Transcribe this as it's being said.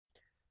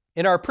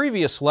In our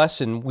previous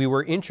lesson, we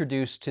were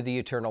introduced to the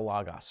eternal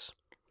Logos.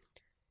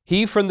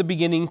 He from the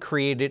beginning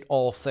created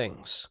all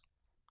things,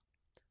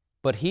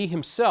 but he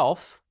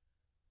himself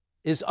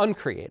is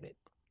uncreated.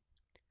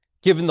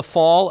 Given the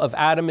fall of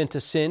Adam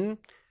into sin,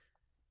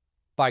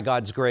 by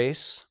God's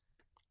grace,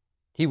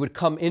 he would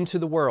come into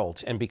the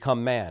world and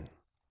become man,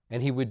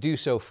 and he would do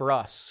so for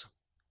us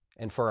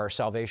and for our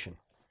salvation.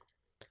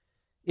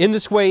 In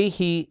this way,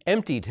 he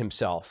emptied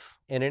himself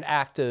in an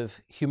act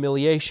of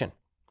humiliation.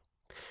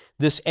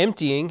 This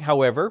emptying,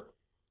 however,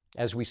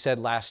 as we said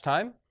last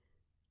time,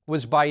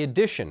 was by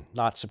addition,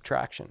 not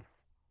subtraction.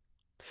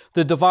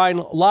 The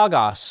divine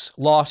Logos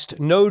lost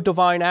no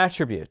divine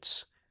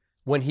attributes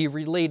when he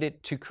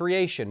related to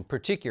creation,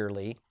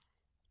 particularly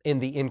in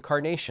the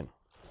incarnation.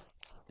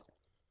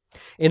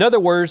 In other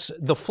words,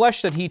 the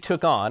flesh that he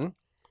took on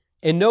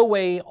in no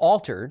way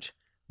altered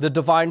the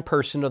divine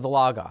person of the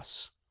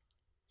Logos.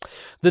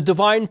 The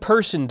divine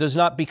person does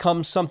not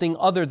become something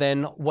other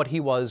than what he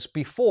was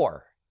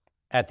before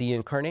at the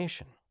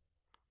incarnation.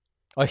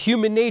 A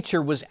human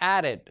nature was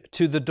added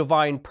to the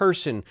divine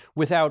person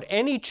without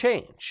any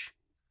change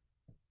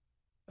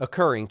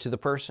occurring to the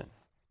person.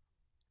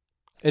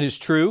 It is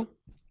true,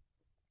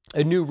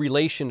 a new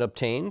relation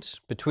obtained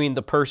between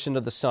the person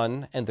of the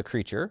Son and the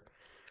creature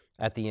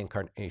at the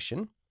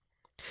incarnation.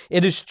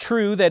 It is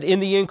true that in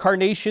the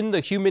incarnation,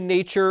 the human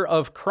nature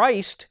of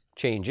Christ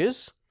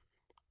changes,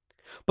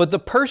 but the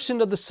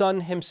person of the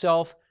Son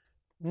himself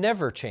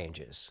never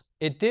changes.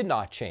 It did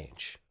not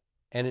change,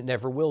 and it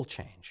never will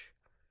change.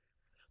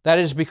 That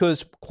is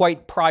because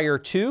quite prior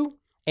to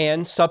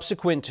and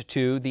subsequent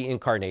to the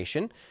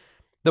incarnation,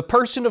 the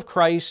person of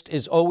Christ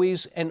is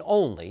always and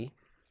only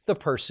the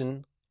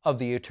person of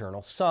the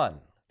eternal Son,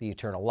 the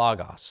eternal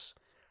Logos.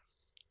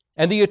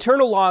 And the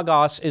eternal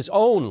Logos is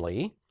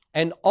only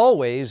and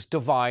always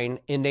divine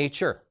in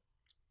nature.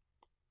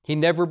 He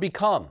never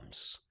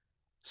becomes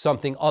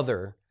something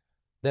other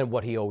than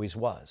what he always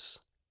was.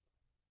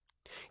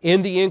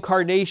 In the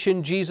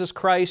incarnation, Jesus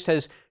Christ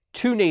has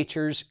two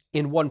natures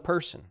in one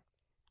person.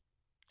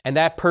 And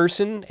that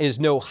person is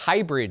no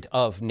hybrid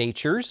of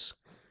natures.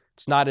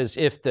 It's not as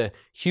if the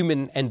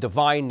human and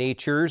divine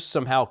natures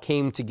somehow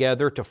came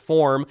together to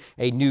form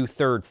a new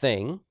third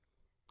thing.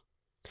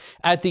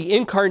 At the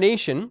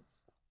incarnation,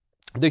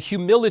 the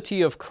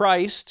humanity of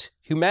Christ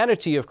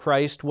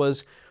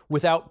was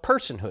without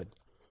personhood.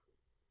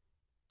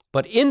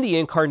 But in the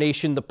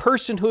incarnation, the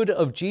personhood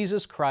of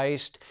Jesus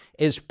Christ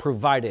is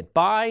provided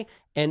by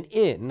and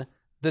in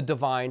the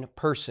divine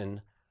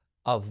person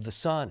of the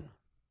Son.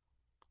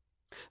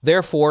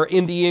 Therefore,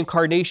 in the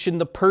incarnation,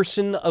 the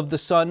person of the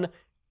Son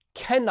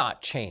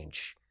cannot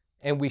change,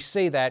 and we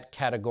say that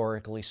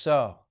categorically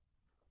so.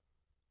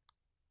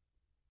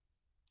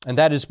 And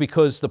that is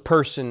because the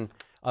person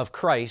of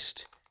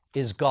Christ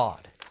is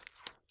God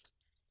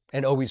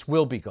and always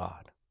will be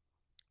God,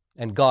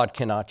 and God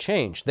cannot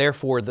change.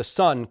 Therefore, the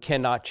Son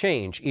cannot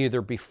change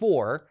either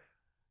before,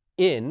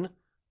 in,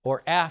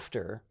 or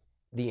after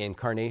the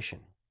incarnation.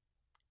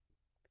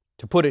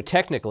 To put it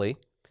technically,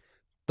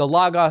 the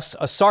Logos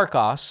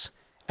asarkos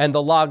and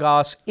the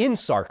Logos in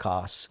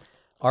sarkos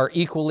are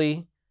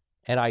equally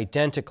and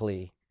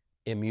identically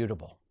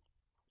immutable.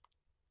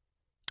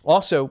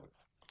 Also,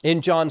 in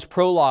John's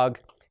prologue,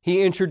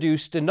 he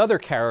introduced another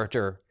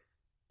character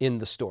in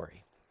the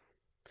story.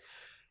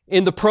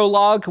 In the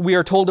prologue, we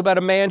are told about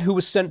a man who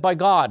was sent by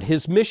God.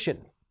 His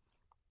mission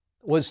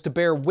was to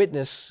bear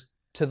witness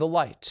to the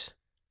light.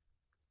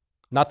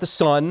 Not the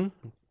sun,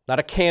 not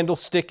a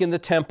candlestick in the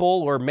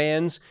temple or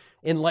man's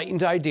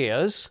enlightened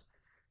ideas.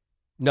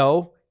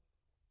 No,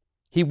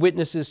 he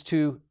witnesses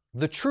to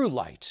the true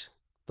light,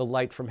 the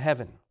light from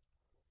heaven.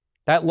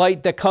 That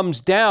light that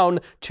comes down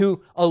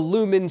to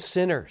illumine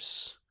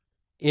sinners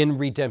in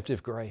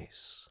redemptive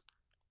grace.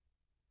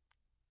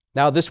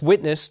 Now, this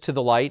witness to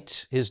the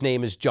light, his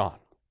name is John.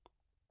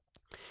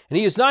 And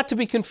he is not to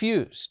be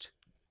confused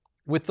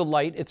with the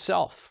light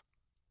itself.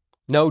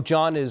 No,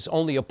 John is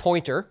only a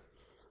pointer.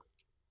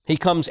 He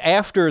comes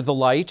after the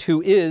light,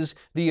 who is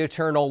the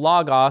eternal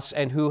Logos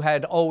and who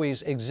had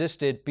always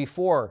existed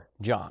before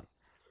John.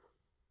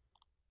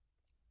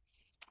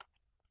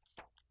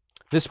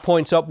 This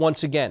points up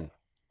once again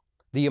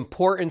the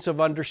importance of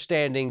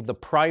understanding the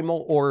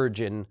primal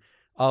origin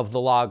of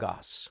the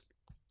Logos.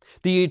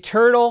 The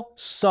eternal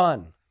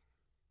Son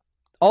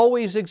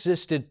always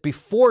existed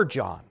before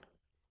John.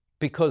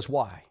 Because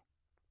why?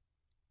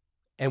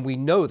 And we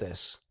know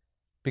this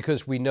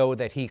because we know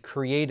that he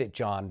created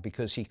John,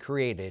 because he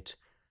created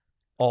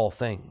all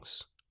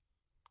things.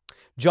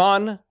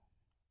 John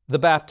the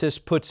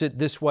Baptist puts it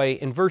this way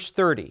in verse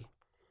 30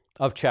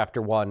 of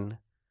chapter 1.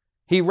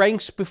 He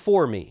ranks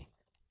before me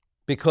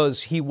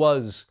because he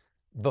was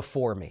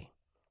before me.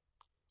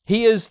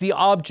 He is the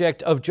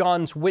object of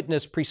John's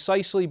witness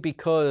precisely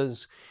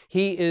because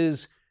he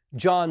is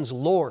John's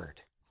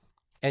Lord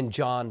and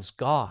John's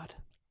God.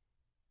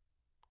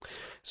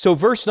 So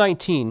verse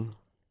 19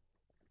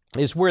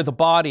 is where the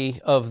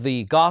body of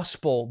the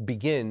gospel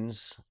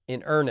begins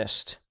in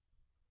earnest.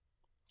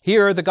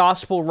 Here, the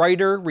gospel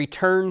writer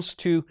returns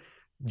to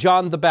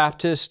John the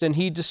Baptist, and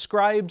he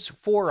describes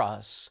for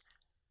us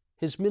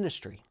his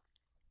ministry.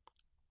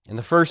 And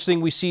the first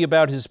thing we see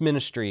about his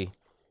ministry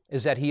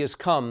is that he has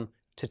come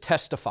to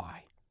testify.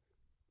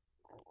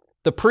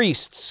 The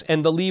priests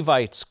and the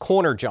Levites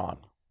corner John.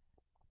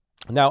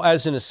 Now,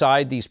 as an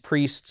aside, these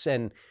priests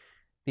and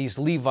these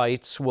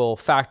Levites will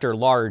factor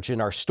large in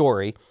our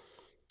story.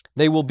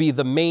 They will be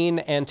the main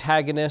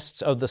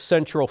antagonists of the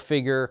central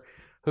figure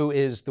who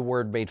is the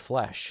Word made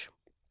flesh.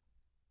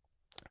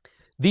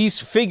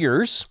 These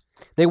figures,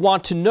 they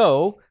want to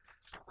know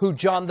who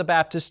John the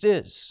Baptist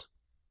is.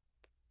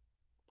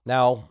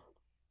 Now,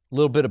 a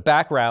little bit of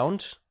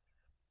background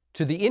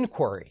to the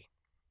inquiry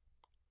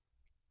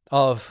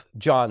of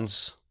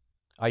John's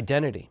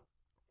identity.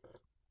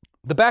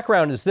 The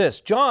background is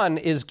this: John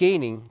is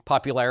gaining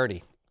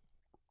popularity.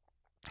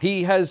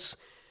 He has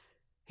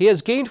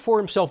gained for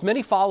himself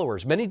many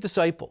followers, many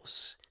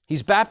disciples.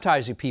 He's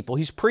baptizing people.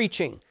 He's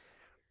preaching.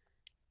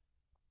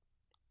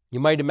 You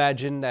might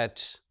imagine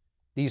that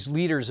these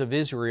leaders of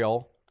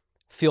Israel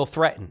feel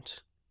threatened.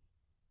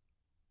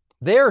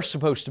 They're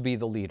supposed to be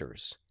the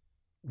leaders.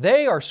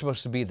 They are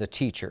supposed to be the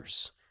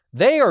teachers.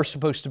 They are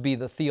supposed to be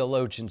the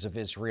theologians of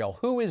Israel.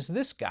 Who is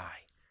this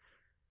guy?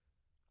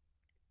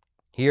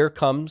 Here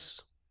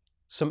comes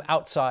some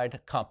outside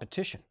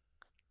competition.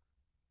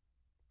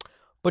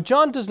 But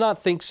John does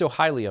not think so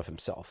highly of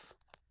himself.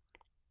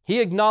 He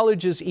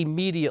acknowledges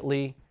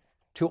immediately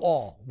to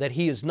all that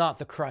he is not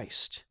the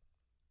Christ.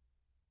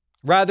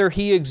 Rather,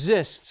 he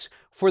exists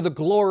for the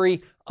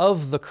glory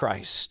of the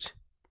Christ.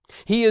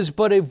 He is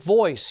but a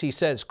voice, he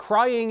says,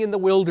 crying in the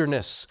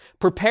wilderness,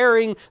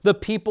 preparing the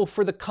people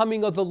for the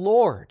coming of the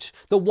Lord,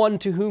 the one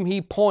to whom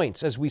he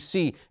points, as we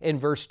see in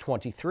verse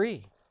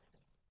 23.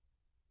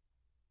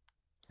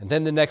 And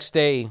then the next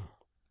day,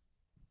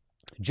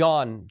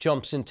 John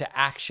jumps into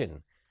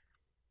action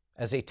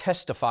as a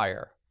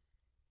testifier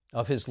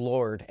of his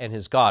Lord and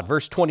his God.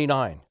 Verse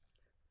 29.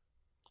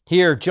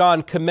 Here,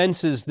 John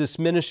commences this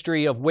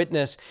ministry of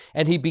witness,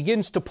 and he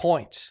begins to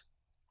point.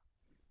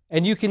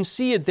 And you can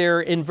see it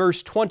there in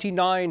verse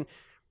 29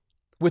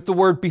 with the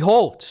word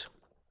behold.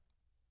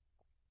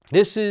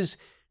 This is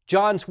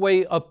John's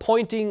way of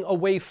pointing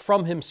away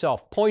from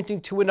himself, pointing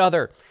to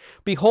another.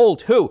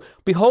 Behold, who?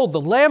 Behold,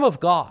 the Lamb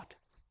of God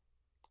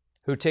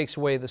who takes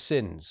away the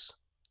sins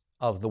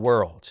of the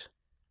world.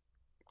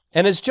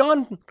 And as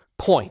John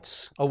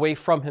points away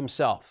from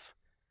himself,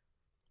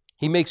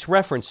 he makes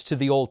reference to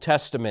the Old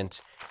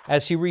Testament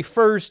as he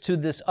refers to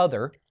this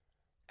other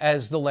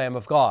as the Lamb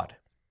of God.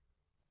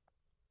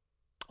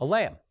 A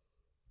lamb,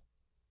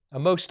 a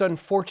most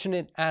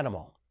unfortunate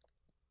animal.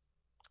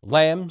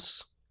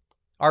 Lambs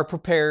are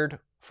prepared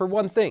for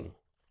one thing,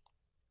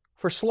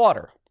 for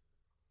slaughter.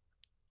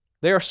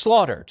 They are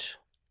slaughtered.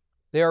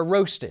 They are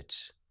roasted.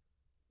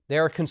 They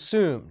are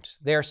consumed.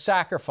 They are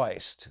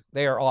sacrificed.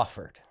 They are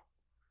offered.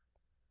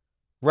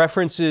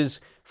 Reference is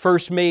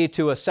first made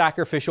to a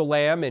sacrificial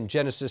lamb in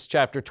Genesis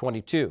chapter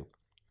 22.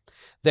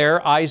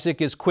 There,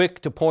 Isaac is quick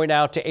to point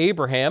out to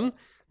Abraham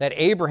that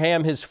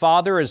Abraham, his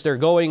father, as they're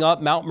going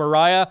up Mount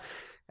Moriah,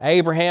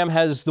 Abraham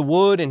has the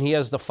wood and he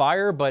has the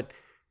fire, but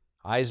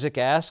Isaac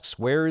asks,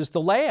 where is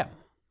the lamb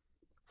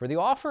for the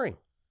offering?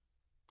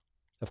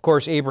 Of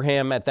course,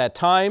 Abraham at that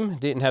time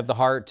didn't have the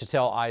heart to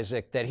tell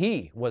Isaac that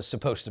he was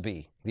supposed to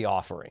be the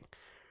offering.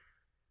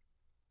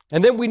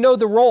 And then we know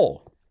the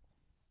role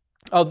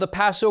of the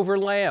Passover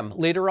lamb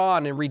later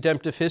on in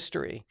redemptive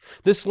history.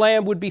 This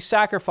lamb would be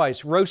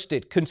sacrificed,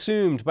 roasted,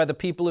 consumed by the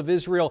people of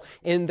Israel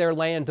in their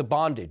land of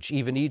bondage,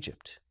 even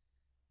Egypt.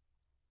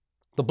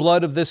 The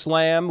blood of this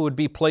lamb would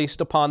be placed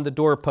upon the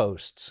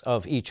doorposts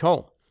of each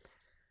home.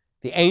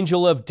 The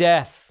angel of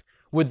death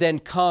would then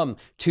come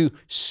to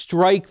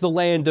strike the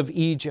land of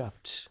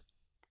Egypt.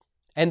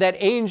 And that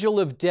angel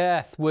of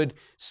death would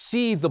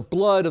see the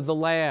blood of the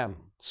lamb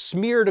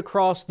smeared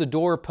across the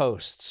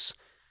doorposts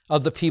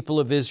of the people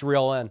of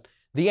Israel, and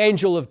the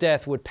angel of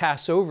death would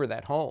pass over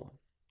that home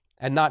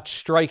and not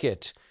strike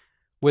it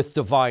with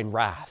divine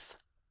wrath.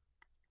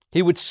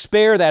 He would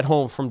spare that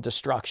home from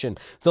destruction.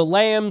 The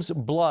lamb's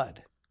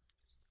blood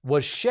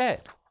was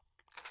shed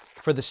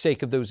for the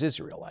sake of those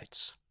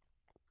Israelites.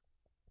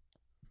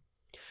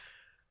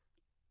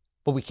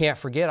 But we can't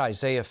forget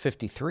Isaiah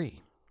 53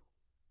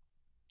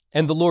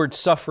 and the Lord's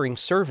suffering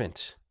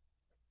servant.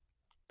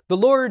 The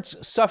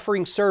Lord's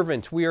suffering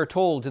servant, we are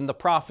told in the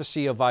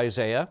prophecy of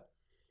Isaiah,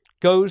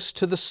 goes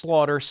to the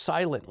slaughter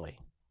silently.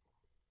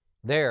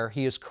 There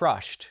he is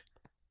crushed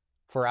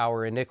for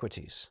our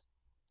iniquities.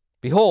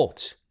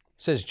 Behold,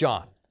 says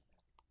John,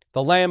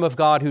 the Lamb of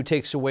God who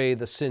takes away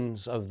the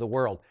sins of the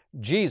world.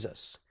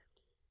 Jesus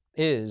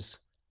is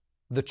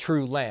the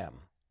true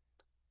Lamb,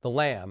 the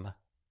Lamb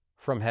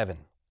from heaven.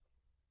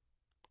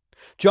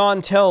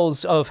 John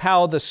tells of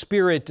how the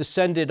Spirit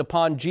descended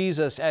upon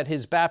Jesus at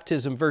his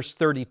baptism, verse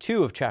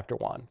 32 of chapter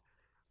 1,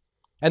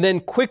 and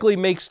then quickly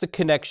makes the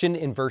connection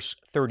in verse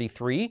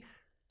 33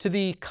 to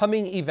the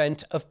coming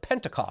event of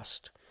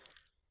Pentecost.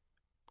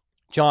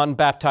 John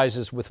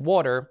baptizes with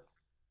water,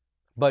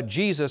 but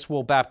Jesus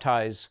will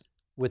baptize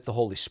with the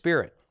Holy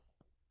Spirit.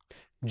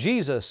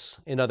 Jesus,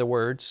 in other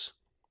words,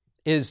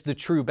 is the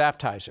true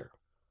baptizer.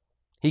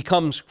 He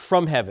comes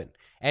from heaven,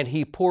 and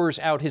he pours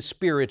out his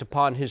Spirit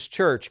upon his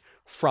church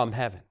from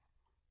heaven.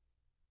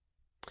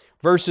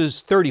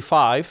 Verses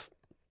 35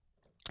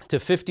 to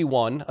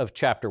 51 of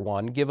chapter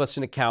 1 give us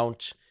an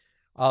account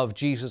of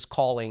Jesus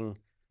calling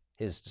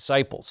his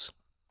disciples.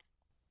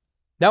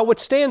 Now, what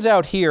stands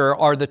out here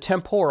are the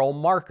temporal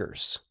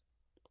markers.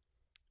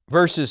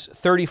 Verses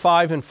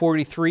 35 and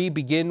 43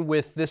 begin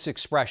with this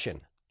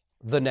expression,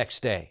 the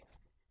next day.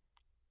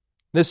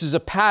 This is a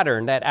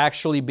pattern that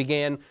actually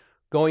began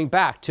going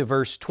back to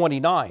verse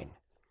 29.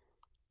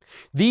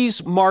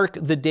 These mark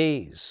the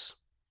days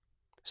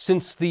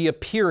since the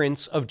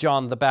appearance of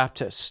John the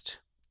Baptist.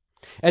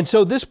 And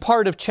so this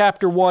part of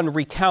chapter 1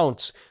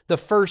 recounts the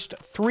first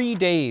 3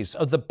 days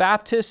of the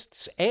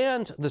Baptist's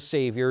and the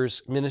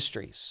Savior's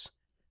ministries.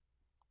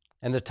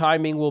 And the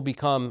timing will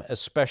become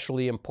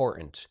especially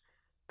important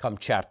come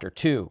chapter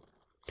 2.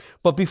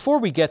 But before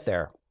we get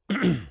there,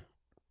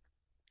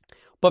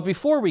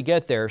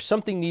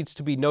 something needs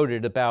to be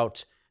noted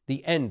about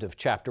the end of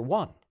chapter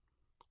 1.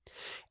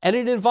 And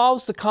it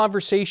involves the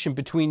conversation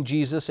between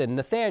Jesus and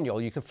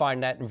Nathanael. You can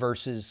find that in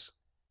verses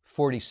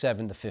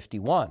 47 to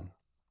 51.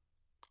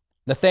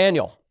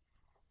 Nathanael,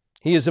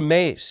 he is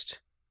amazed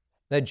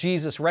that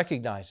Jesus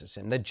recognizes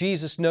him, that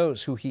Jesus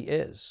knows who he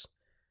is.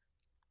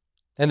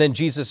 And then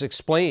Jesus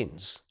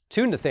explains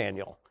to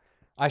Nathanael,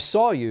 I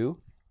saw you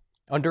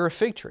under a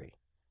fig tree.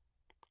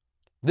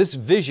 This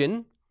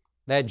vision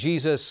that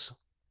Jesus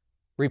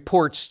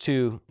reports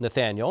to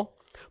Nathanael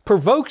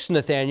provokes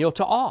Nathanael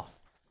to awe.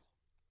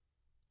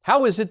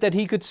 How is it that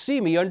he could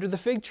see me under the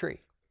fig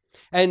tree?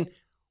 And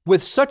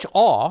with such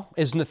awe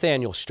is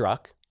Nathanael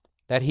struck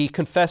that he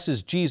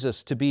confesses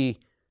Jesus to be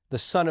the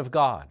Son of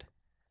God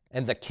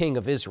and the King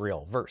of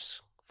Israel,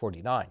 verse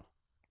 49.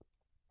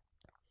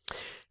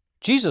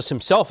 Jesus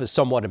himself is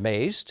somewhat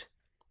amazed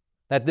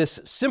that this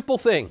simple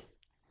thing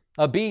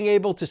of being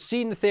able to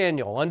see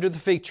Nathanael under the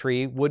fig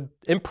tree would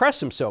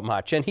impress him so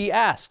much. And he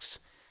asks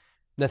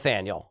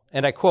Nathanael,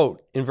 and I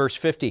quote in verse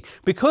 50,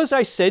 because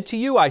I said to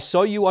you, I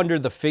saw you under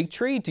the fig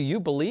tree, do you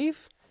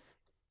believe?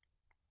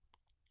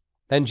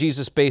 Then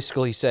Jesus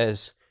basically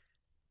says,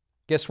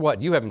 guess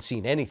what? You haven't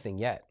seen anything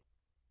yet.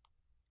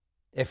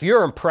 If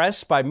you're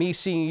impressed by me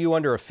seeing you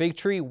under a fig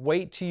tree,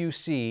 wait till you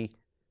see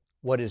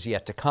what is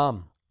yet to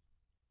come.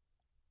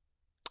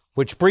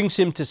 Which brings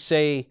him to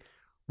say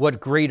what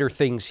greater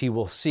things he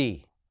will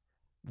see.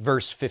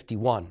 Verse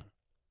 51.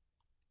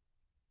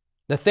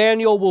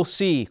 Nathanael will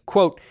see,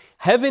 quote,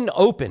 heaven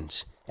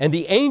opened and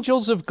the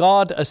angels of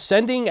God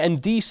ascending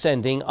and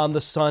descending on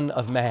the Son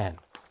of Man.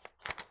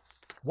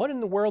 What in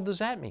the world does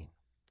that mean?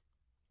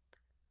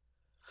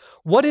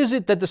 What is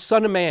it that the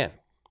Son of Man,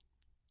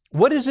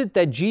 what is it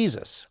that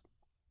Jesus,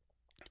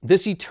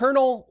 this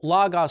eternal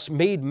Logos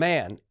made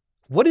man,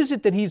 what is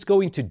it that he's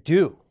going to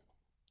do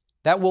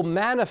that will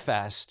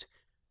manifest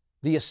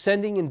the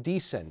ascending and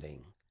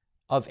descending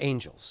of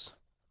angels?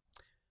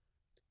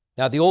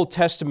 Now, the Old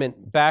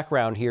Testament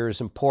background here is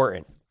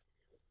important.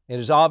 It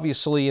is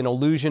obviously an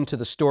allusion to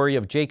the story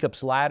of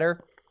Jacob's ladder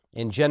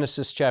in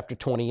Genesis chapter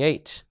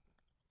 28.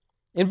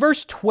 In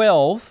verse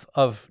 12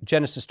 of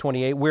Genesis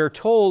 28, we're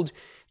told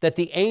that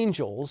the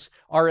angels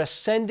are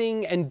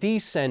ascending and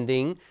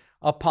descending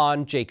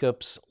upon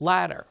Jacob's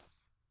ladder.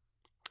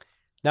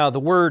 Now, the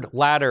word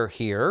ladder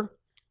here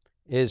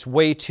is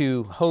way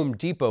too Home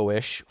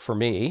Depot-ish for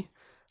me.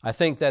 I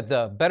think that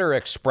the better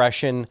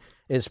expression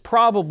is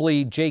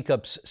probably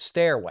Jacob's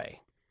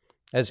stairway,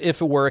 as if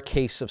it were a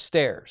case of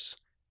stairs.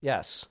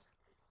 Yes,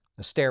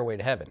 a stairway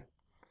to heaven.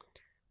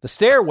 The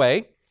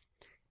stairway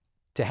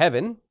to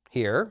heaven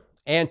here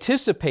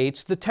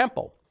anticipates the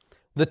temple.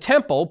 The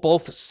temple,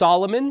 both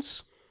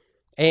Solomon's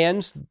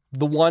and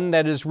the one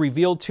that is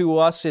revealed to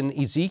us in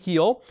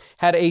Ezekiel,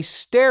 had a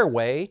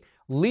stairway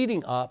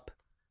leading up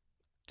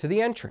to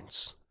the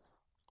entrance.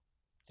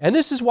 And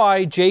this is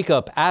why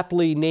Jacob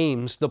aptly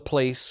names the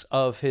place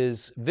of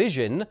his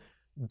vision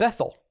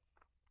Bethel.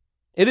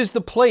 It is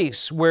the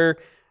place where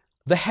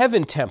the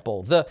heaven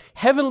temple, the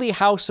heavenly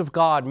house of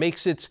God,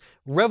 makes its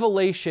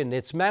revelation,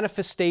 its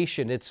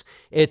manifestation,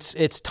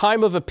 its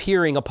time of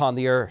appearing upon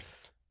the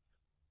earth.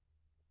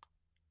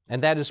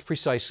 And that is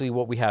precisely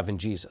what we have in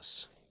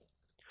Jesus.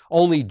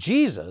 Only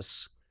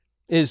Jesus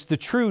is the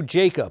true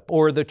Jacob,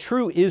 or the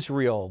true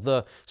Israel,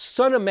 the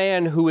Son of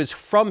Man who is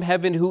from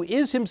heaven, who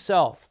is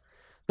himself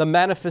the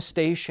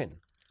manifestation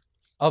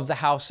of the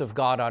house of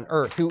God on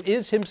earth, who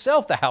is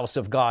himself the house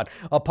of God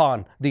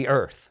upon the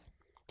earth.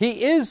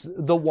 He is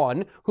the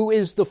one who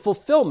is the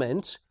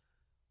fulfillment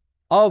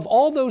of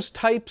all those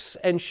types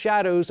and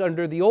shadows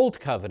under the old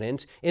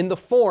covenant in the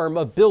form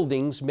of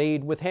buildings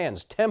made with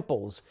hands,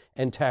 temples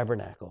and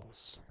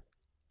tabernacles.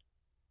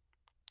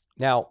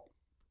 Now,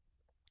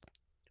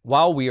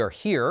 while we are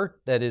here,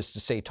 that is to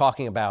say,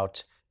 talking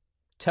about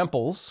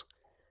temples,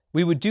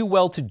 we would do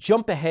well to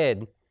jump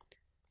ahead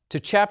to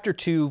chapter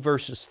 2,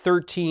 verses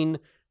 13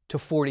 to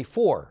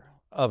 44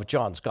 of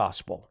John's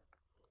Gospel.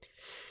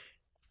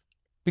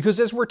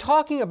 Because as we're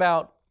talking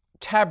about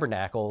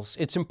Tabernacles,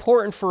 it's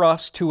important for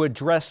us to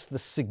address the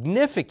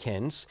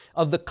significance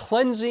of the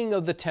cleansing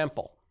of the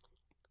temple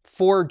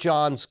for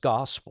John's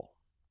gospel.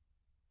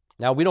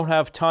 Now, we don't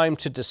have time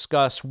to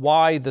discuss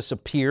why this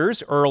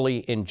appears early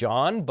in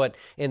John, but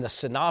in the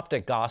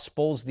synoptic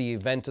gospels, the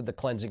event of the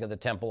cleansing of the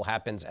temple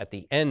happens at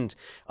the end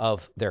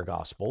of their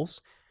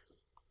gospels.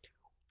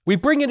 We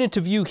bring it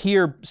into view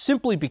here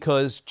simply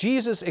because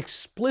Jesus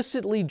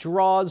explicitly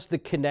draws the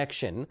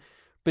connection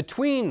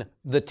between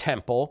the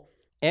temple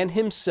and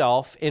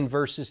himself in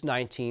verses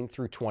 19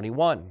 through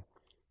 21.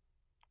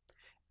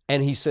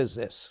 And he says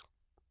this,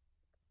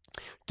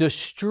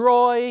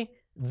 "Destroy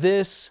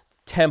this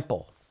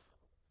temple,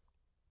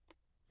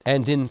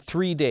 and in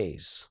 3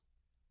 days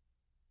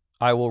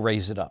I will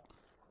raise it up."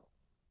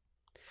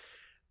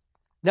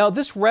 Now,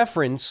 this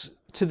reference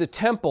to the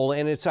temple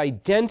and its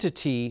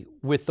identity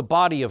with the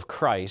body of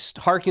Christ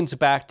harkens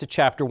back to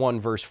chapter 1,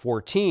 verse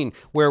 14,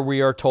 where we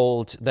are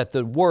told that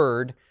the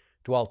Word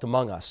dwelt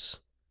among us.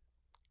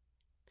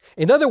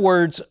 In other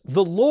words,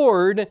 the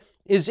Lord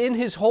is in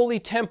his holy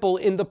temple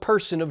in the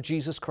person of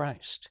Jesus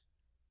Christ.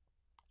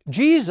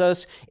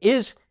 Jesus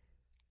is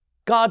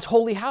God's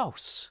holy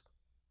house,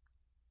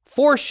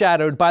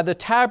 foreshadowed by the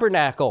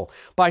tabernacle,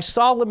 by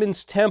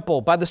Solomon's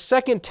temple, by the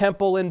second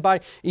temple, and by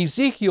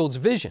Ezekiel's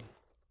vision,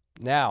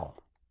 now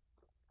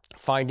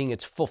finding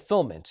its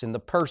fulfillment in the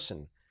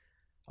person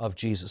of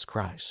Jesus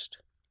Christ.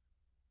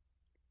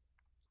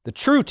 The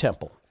true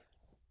temple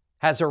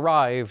has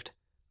arrived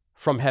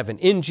from heaven.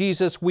 In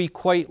Jesus, we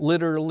quite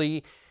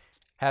literally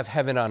have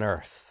heaven on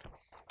earth.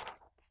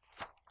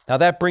 Now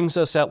that brings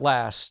us at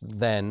last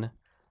then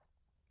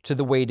to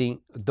the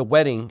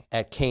wedding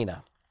at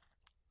Cana.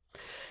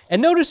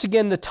 And notice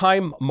again the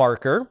time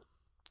marker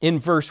in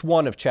verse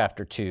 1 of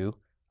chapter 2,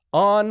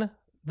 on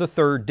the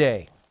third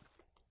day.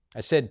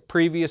 I said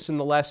previous in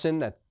the lesson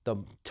that the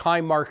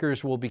time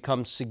markers will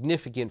become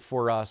significant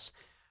for us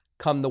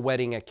come the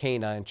wedding at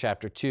Cana in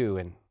chapter 2,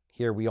 and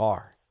here we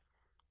are.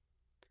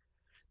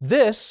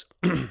 This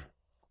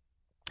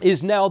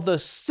is now the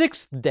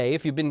sixth day,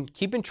 if you've been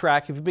keeping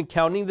track, if you've been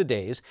counting the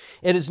days,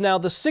 it is now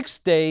the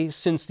sixth day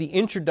since the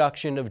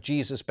introduction of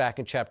Jesus back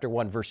in chapter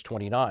 1, verse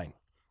 29.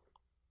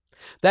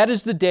 That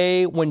is the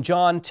day when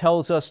John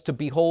tells us to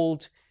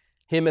behold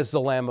him as the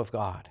Lamb of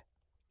God.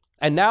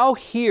 And now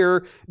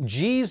here,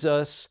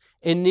 Jesus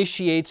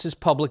initiates his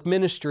public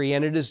ministry,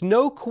 and it is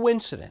no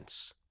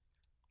coincidence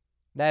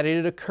that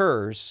it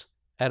occurs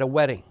at a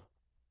wedding.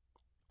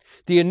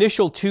 The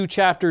initial 2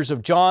 chapters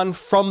of John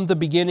from the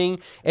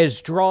beginning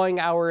is drawing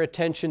our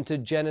attention to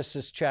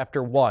Genesis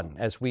chapter 1,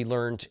 as we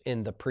learned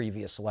in the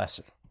previous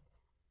lesson.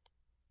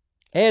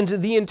 And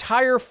the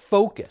entire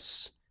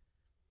focus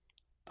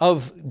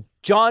of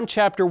John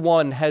chapter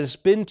 1 has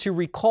been to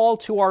recall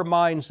to our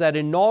minds that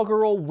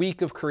inaugural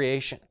week of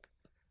creation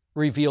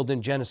revealed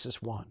in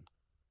Genesis 1.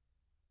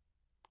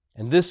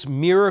 And this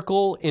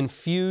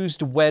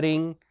miracle-infused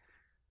wedding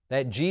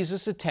that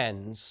Jesus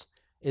attends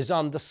is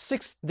on the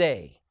 6th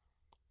day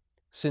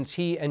since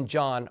he and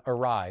John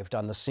arrived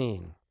on the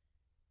scene.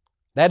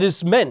 That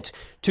is meant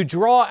to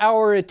draw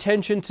our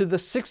attention to the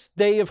 6th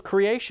day of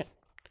creation,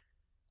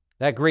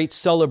 that great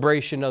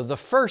celebration of the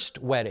first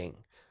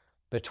wedding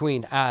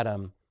between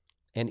Adam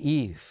and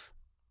Eve.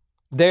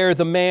 There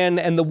the man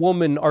and the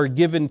woman are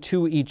given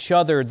to each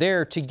other.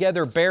 There,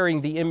 together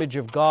bearing the image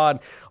of God,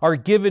 are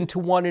given to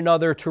one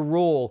another to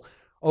rule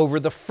over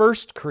the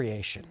first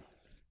creation.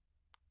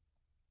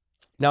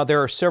 Now,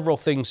 there are several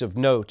things of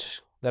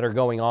note that are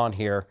going on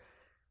here,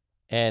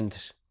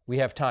 and we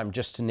have time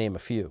just to name a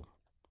few.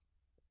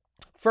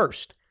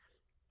 First,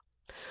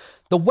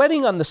 the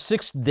wedding on the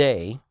 6th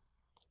day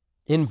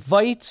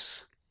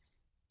invites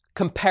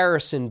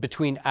comparison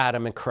between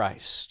Adam and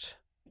Christ.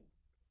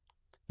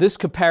 This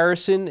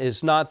comparison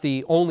is not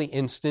the only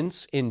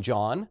instance in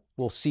John.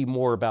 We'll see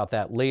more about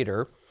that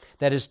later.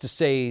 That is to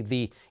say,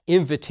 the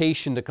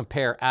invitation to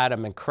compare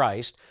Adam and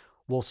Christ.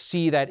 We'll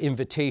see that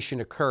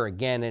invitation occur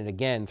again and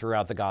again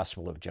throughout the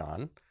Gospel of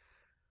John.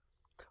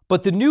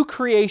 But the new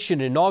creation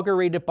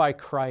inaugurated by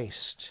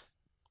Christ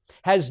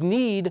has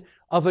need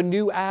of a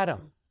new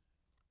Adam,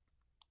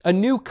 a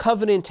new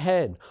covenant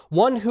head,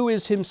 one who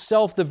is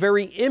himself the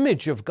very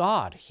image of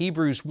God,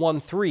 Hebrews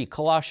 1:3,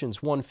 Colossians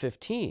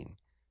 1:15.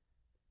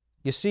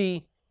 You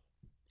see,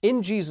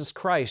 in Jesus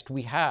Christ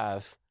we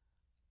have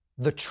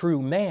the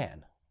true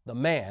man, the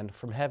man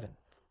from heaven.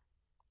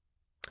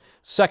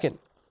 Second,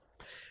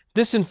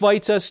 this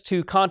invites us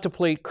to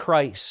contemplate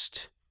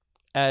Christ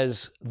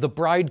as the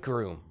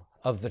bridegroom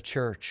of the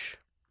church.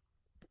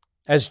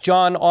 As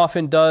John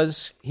often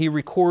does, he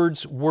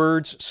records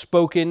words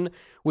spoken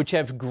which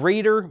have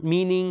greater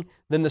meaning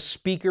than the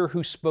speaker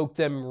who spoke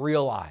them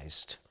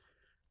realized.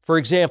 For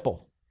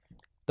example,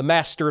 the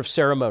master of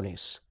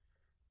ceremonies.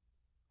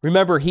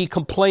 Remember, he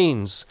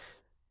complains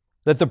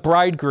that the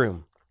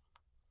bridegroom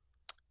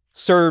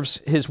serves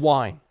his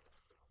wine,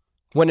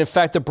 when in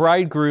fact the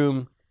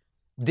bridegroom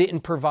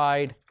didn't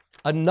provide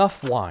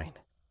enough wine.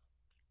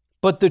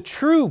 But the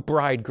true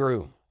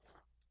bridegroom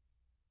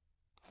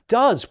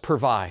does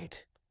provide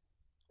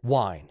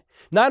wine.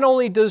 Not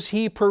only does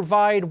he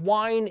provide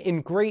wine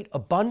in great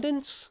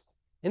abundance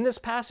in this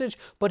passage,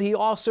 but he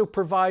also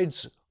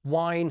provides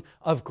wine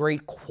of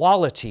great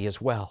quality as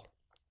well.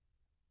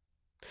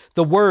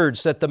 The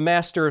words that the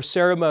master of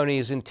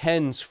ceremonies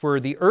intends for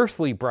the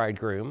earthly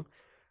bridegroom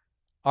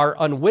are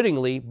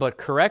unwittingly but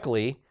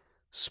correctly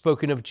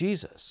spoken of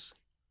Jesus.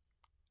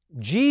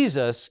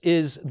 Jesus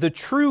is the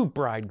true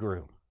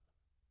bridegroom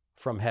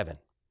from heaven.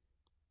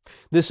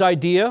 This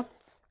idea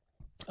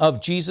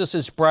of Jesus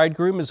as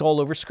bridegroom is all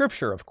over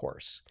Scripture, of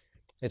course.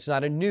 It's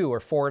not a new or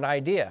foreign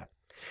idea.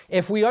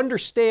 If we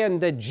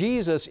understand that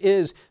Jesus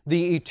is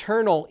the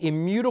eternal,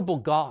 immutable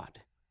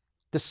God,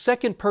 the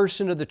second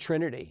person of the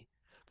Trinity,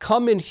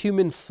 come in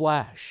human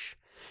flesh,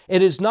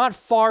 it is not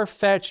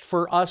far-fetched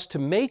for us to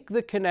make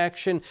the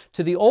connection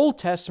to the Old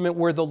Testament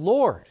where the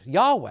Lord,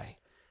 Yahweh,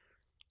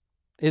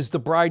 is the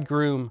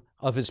bridegroom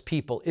of his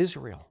people,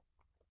 Israel.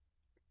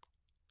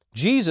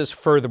 Jesus,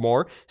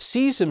 furthermore,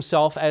 sees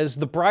himself as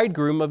the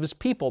bridegroom of his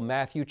people,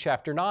 Matthew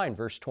chapter 9,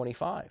 verse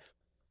 25.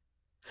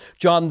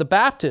 John the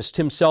Baptist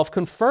himself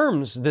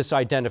confirms this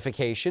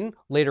identification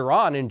later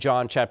on in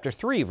John chapter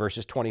 3,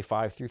 verses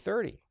 25 through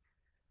 30.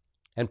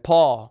 And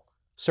Paul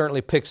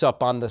certainly picks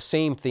up on the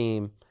same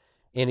theme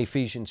in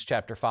Ephesians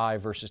chapter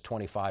 5, verses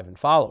 25 and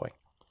following.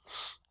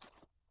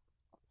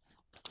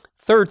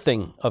 Third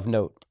thing of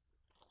note,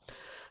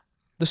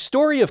 the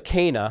story of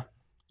Cana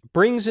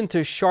brings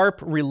into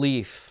sharp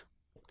relief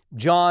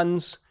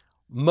John's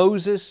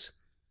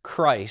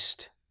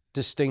Moses-Christ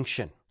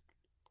distinction.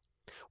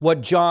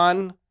 What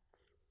John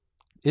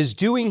is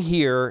doing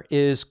here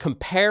is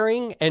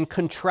comparing and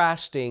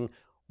contrasting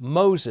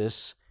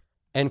Moses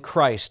and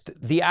Christ.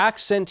 The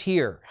accent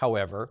here,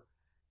 however,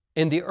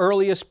 in the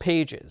earliest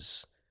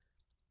pages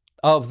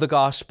of the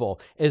gospel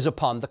is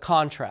upon the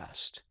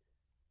contrast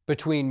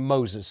between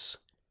Moses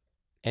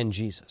and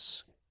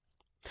Jesus.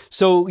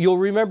 So you'll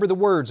remember the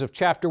words of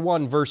chapter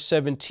 1, verse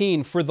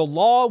 17, "For the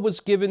law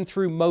was given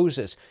through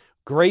Moses,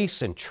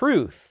 grace and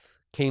truth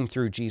came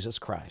through Jesus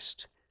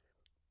Christ."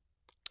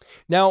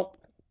 Now,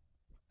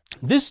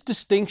 this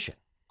distinction,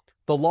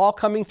 the law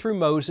coming through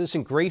Moses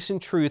and grace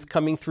and truth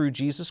coming through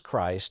Jesus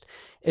Christ,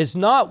 is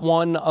not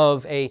one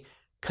of a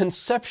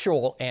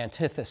conceptual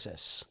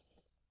antithesis.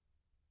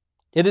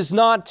 It is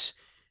not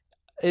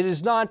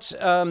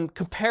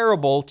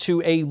comparable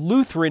to a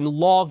Lutheran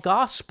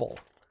law-gospel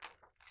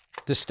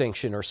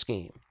distinction or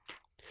scheme.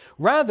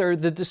 Rather,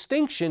 the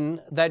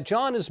distinction that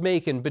John is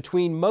making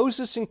between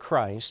Moses and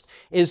Christ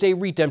is a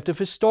redemptive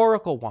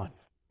historical one.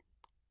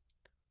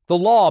 The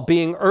law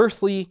being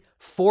earthly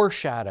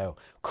foreshadow,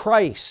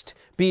 Christ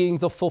being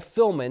the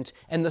fulfillment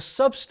and the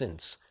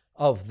substance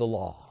of the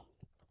law.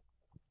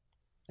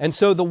 And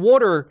so the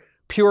water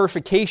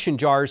purification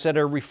jars that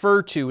are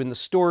referred to in the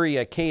story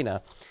at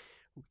Cana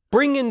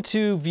bring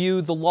into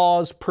view the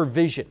law's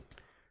provision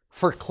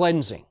for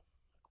cleansing.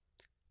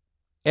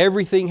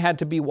 Everything had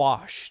to be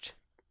washed,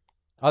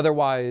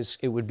 otherwise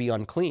it would be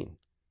unclean.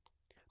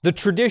 The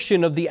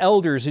tradition of the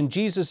elders in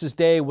Jesus'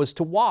 day was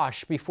to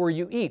wash before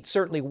you eat,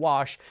 certainly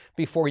wash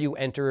before you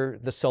enter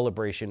the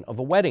celebration of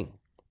a wedding.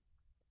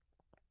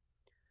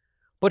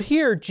 But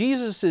here,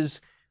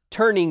 Jesus'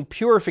 turning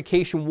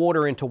purification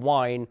water into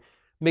wine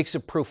makes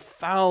a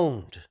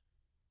profound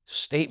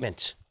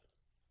statement.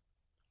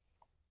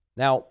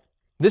 Now,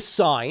 this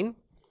sign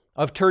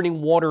of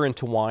turning water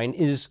into wine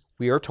is,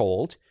 we are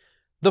told,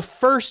 the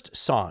first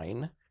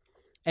sign,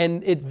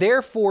 and it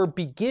therefore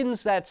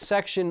begins that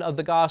section of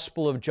the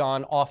Gospel of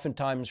John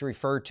oftentimes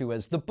referred to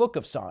as the Book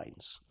of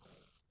Signs.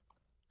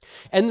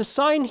 And the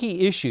sign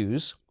he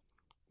issues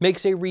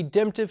makes a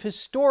redemptive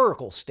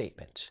historical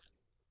statement,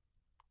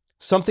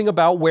 something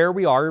about where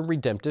we are in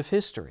redemptive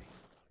history.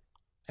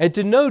 It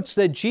denotes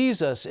that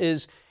Jesus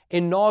is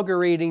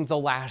inaugurating the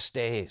last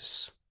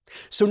days.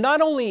 So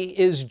not only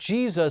is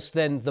Jesus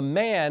then the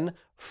man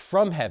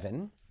from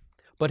heaven,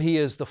 but he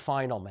is the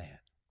final man.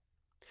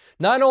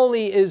 Not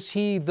only is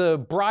he the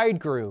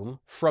bridegroom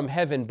from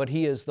heaven, but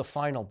he is the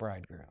final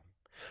bridegroom.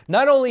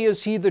 Not only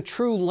is he the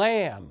true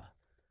lamb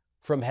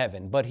from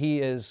heaven, but he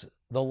is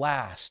the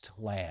last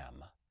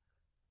lamb.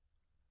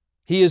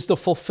 He is the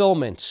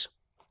fulfillment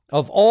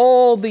of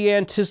all the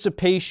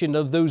anticipation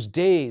of those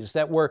days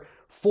that were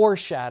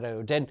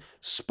foreshadowed and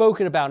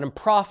spoken about and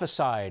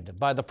prophesied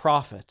by the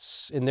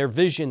prophets in their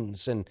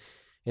visions and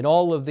in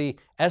all of the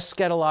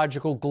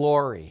eschatological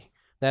glory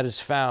that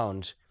is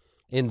found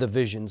in the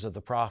visions of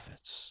the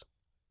prophets.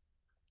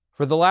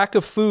 For the lack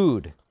of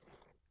food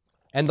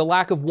and the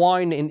lack of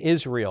wine in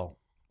Israel,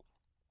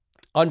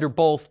 under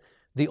both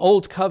the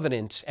Old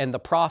Covenant and the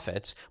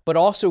prophets, but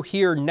also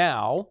here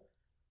now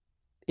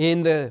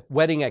in the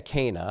wedding at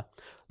Cana,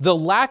 the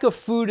lack of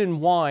food and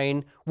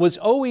wine was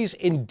always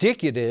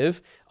indicative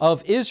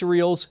of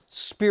Israel's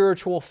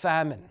spiritual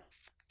famine,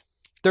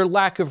 their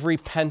lack of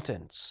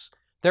repentance,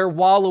 their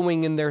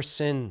wallowing in their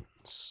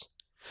sins.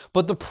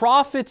 But the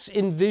prophets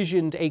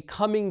envisioned a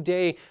coming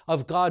day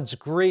of God's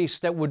grace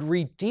that would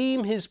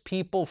redeem his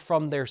people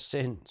from their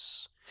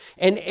sins,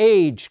 an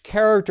age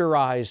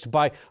characterized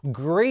by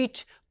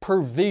great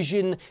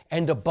provision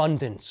and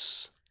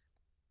abundance,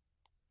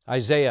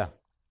 Isaiah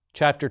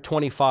chapter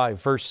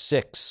 25, verse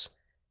 6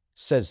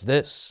 says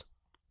this,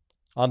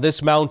 "On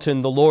this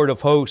mountain the Lord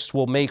of hosts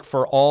will make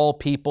for all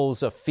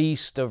peoples a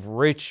feast of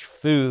rich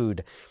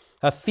food,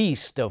 a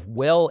feast of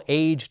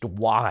well-aged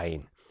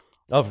wine,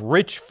 of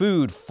rich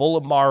food full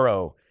of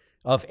marrow,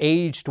 of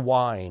aged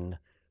wine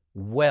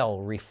well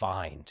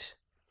refined."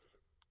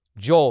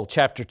 Joel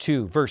chapter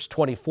 2, verse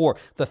 24,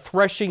 "The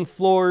threshing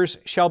floors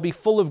shall be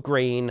full of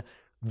grain,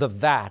 the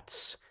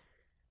vats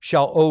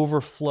shall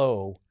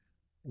overflow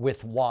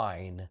with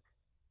wine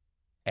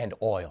and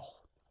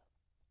oil."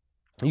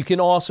 You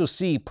can also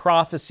see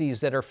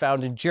prophecies that are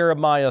found in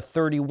Jeremiah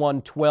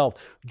 31:12,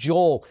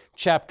 Joel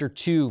chapter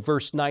 2,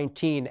 verse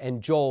 19,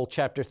 and Joel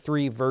chapter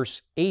 3,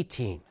 verse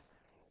 18.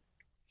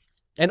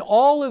 And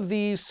all of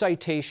these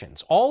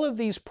citations, all of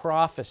these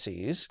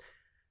prophecies,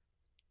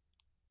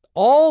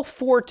 all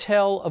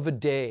foretell of a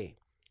day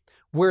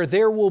where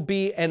there will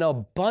be an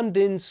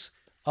abundance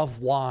of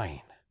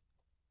wine.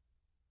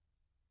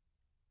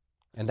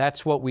 And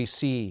that's what we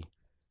see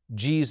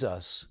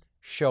Jesus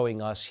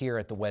showing us here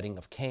at the wedding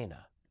of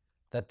Cana,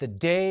 that the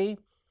day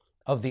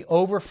of the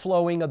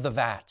overflowing of the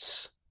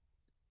vats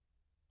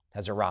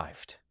has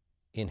arrived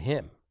in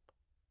him.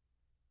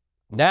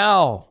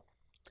 Now,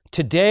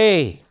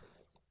 today,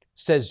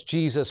 says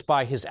Jesus,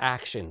 by his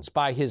actions,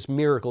 by his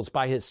miracles,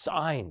 by his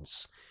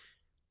signs,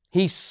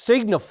 he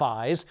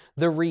signifies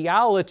the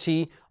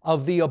reality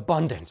of the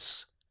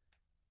abundance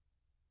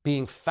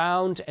being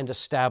found and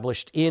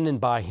established in and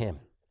by him.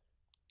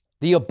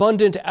 The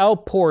abundant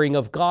outpouring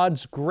of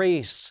God's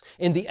grace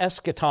in the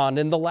eschaton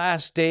in the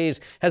last days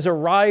has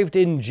arrived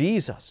in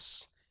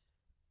Jesus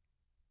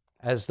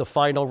as the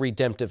final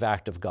redemptive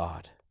act of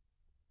God.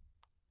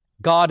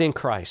 God in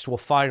Christ will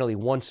finally,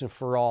 once and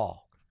for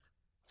all,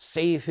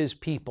 save his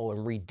people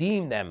and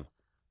redeem them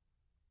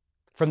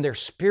from their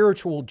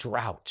spiritual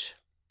drought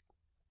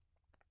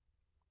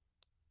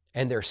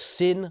and their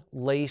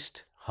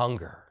sin-laced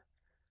hunger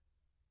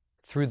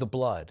through the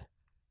blood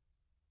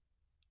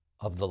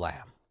of the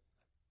Lamb.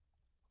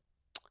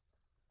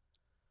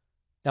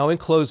 Now, in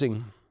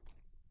closing,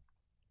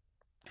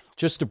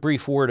 just a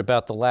brief word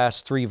about the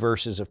last 3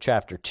 verses of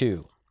chapter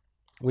 2.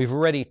 We've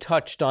already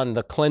touched on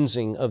the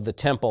cleansing of the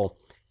temple,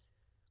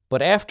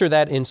 but after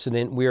that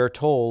incident, we are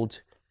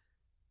told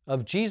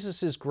of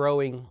Jesus'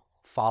 growing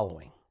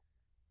following.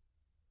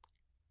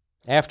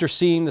 After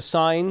seeing the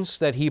signs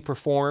that he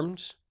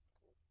performed,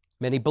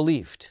 many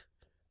believed.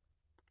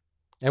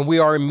 And we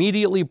are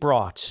immediately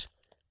brought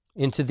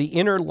into the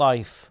inner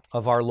life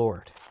of our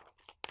Lord.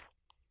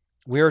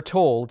 We are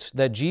told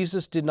that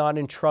Jesus did not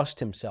entrust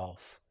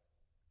himself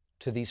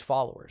to these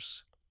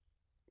followers,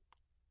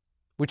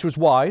 which was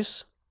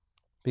wise,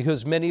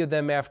 because many of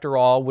them, after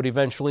all, would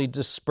eventually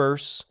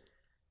disperse,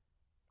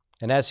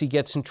 and as he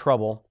gets in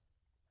trouble,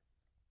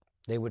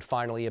 they would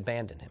finally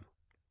abandon him.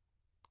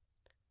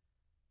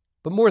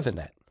 But more than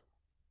that,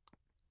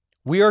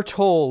 we are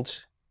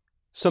told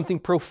something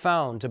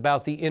profound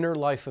about the inner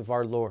life of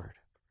our Lord.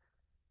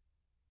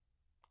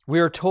 We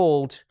are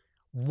told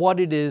what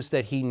it is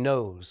that he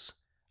knows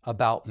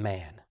about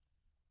man.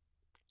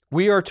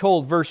 We are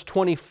told, verse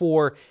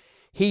 24,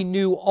 he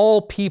knew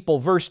all people,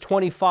 verse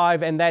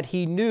 25, and that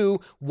he knew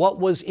what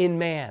was in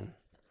man.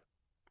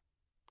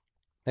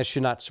 That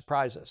should not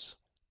surprise us,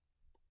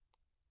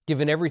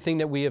 given everything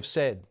that we have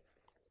said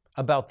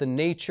about the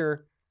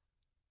nature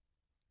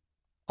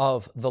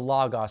of the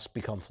Logos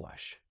become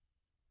flesh,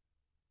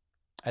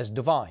 as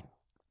divine,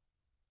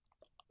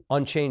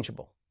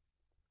 unchangeable,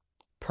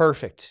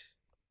 perfect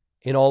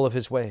in all of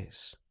his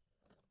ways,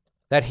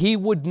 that he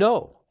would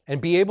know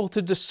and be able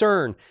to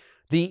discern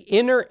the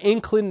inner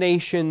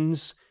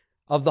inclinations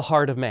of the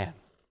heart of man.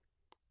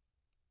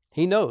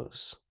 He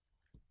knows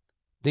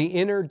the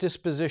inner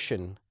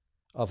disposition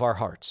of our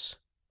hearts.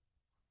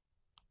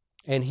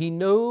 And he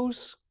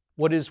knows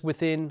what is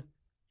within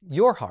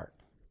your heart.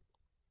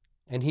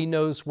 And he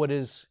knows what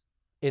is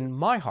in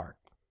my heart.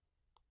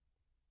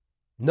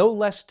 No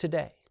less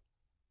today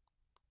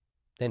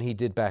than he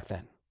did back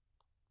then.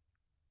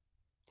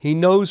 He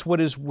knows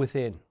what is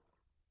within,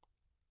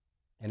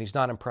 and he's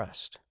not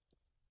impressed.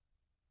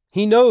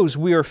 He knows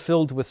we are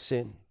filled with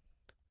sin.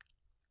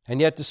 And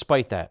yet,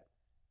 despite that,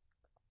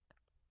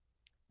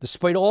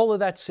 despite all of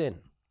that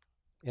sin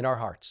in our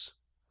hearts,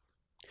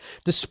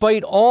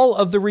 despite all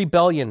of the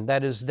rebellion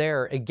that is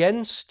there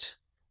against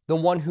the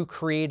one who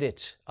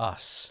created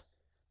us,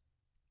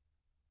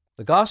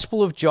 the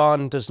Gospel of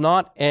John does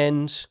not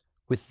end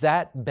with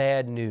that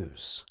bad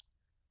news.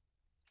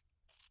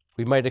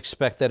 We might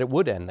expect that it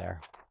would end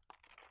there,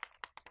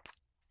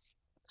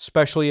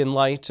 especially in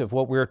light of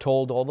what we are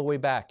told all the way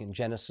back in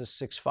Genesis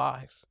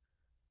 6:5,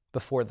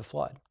 before the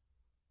flood,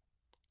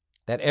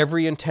 that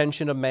every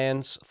intention of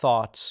man's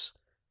thoughts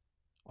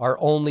are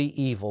only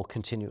evil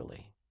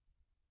continually.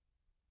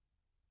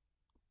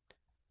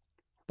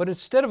 But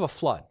instead of a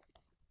flood,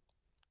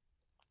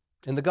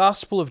 in the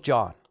Gospel of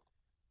John,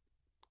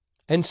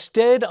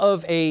 instead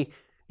of a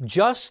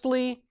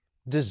justly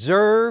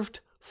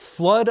deserved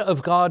flood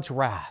of God's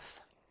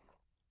wrath,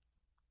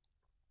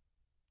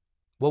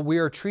 what we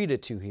are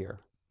treated to here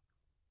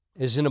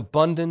is an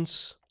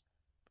abundance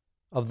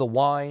of the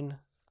wine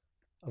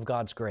of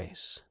God's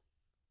grace,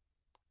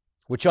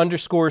 which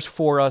underscores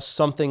for us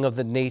something of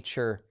the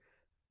nature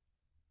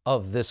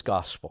of this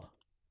gospel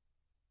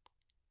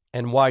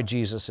and why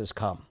Jesus has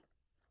come.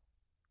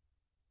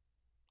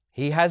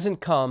 He hasn't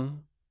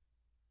come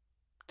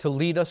to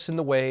lead us in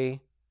the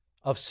way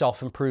of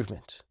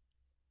self-improvement.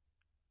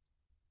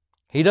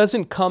 He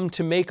doesn't come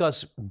to make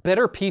us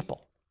better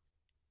people.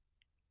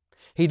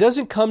 He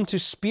doesn't come to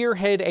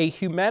spearhead a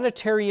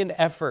humanitarian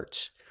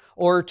effort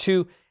or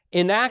to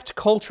enact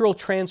cultural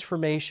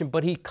transformation,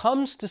 but he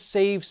comes to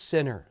save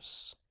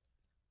sinners.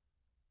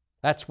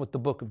 That's what the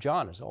book of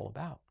John is all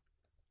about.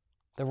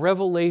 The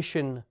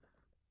revelation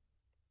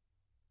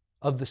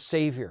of the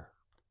Savior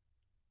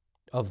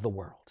of the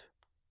world.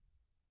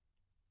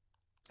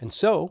 And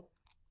so,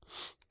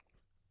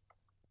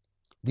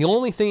 the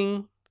only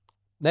thing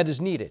that is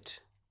needed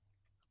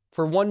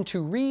for one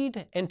to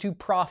read and to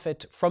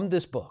profit from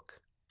this book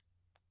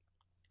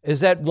is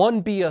that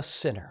one be a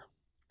sinner.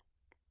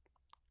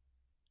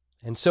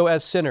 And so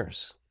as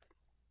sinners,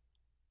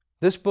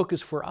 this book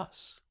is for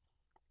us.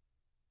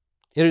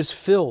 It is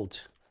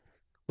filled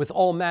with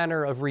all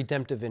manner of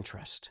redemptive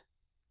interest.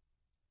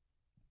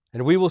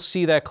 And we will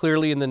see that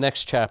clearly in the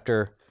next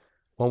chapter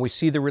when we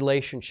see the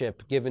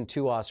relationship given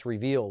to us,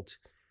 revealed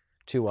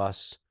to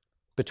us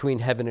between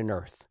heaven and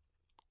earth.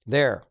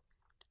 There,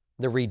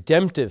 the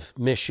redemptive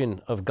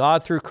mission of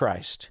God through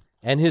Christ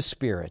and His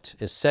Spirit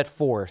is set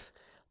forth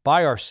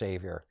by our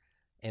Savior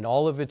in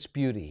all of its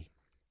beauty,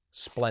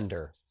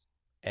 splendor,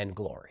 and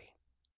glory.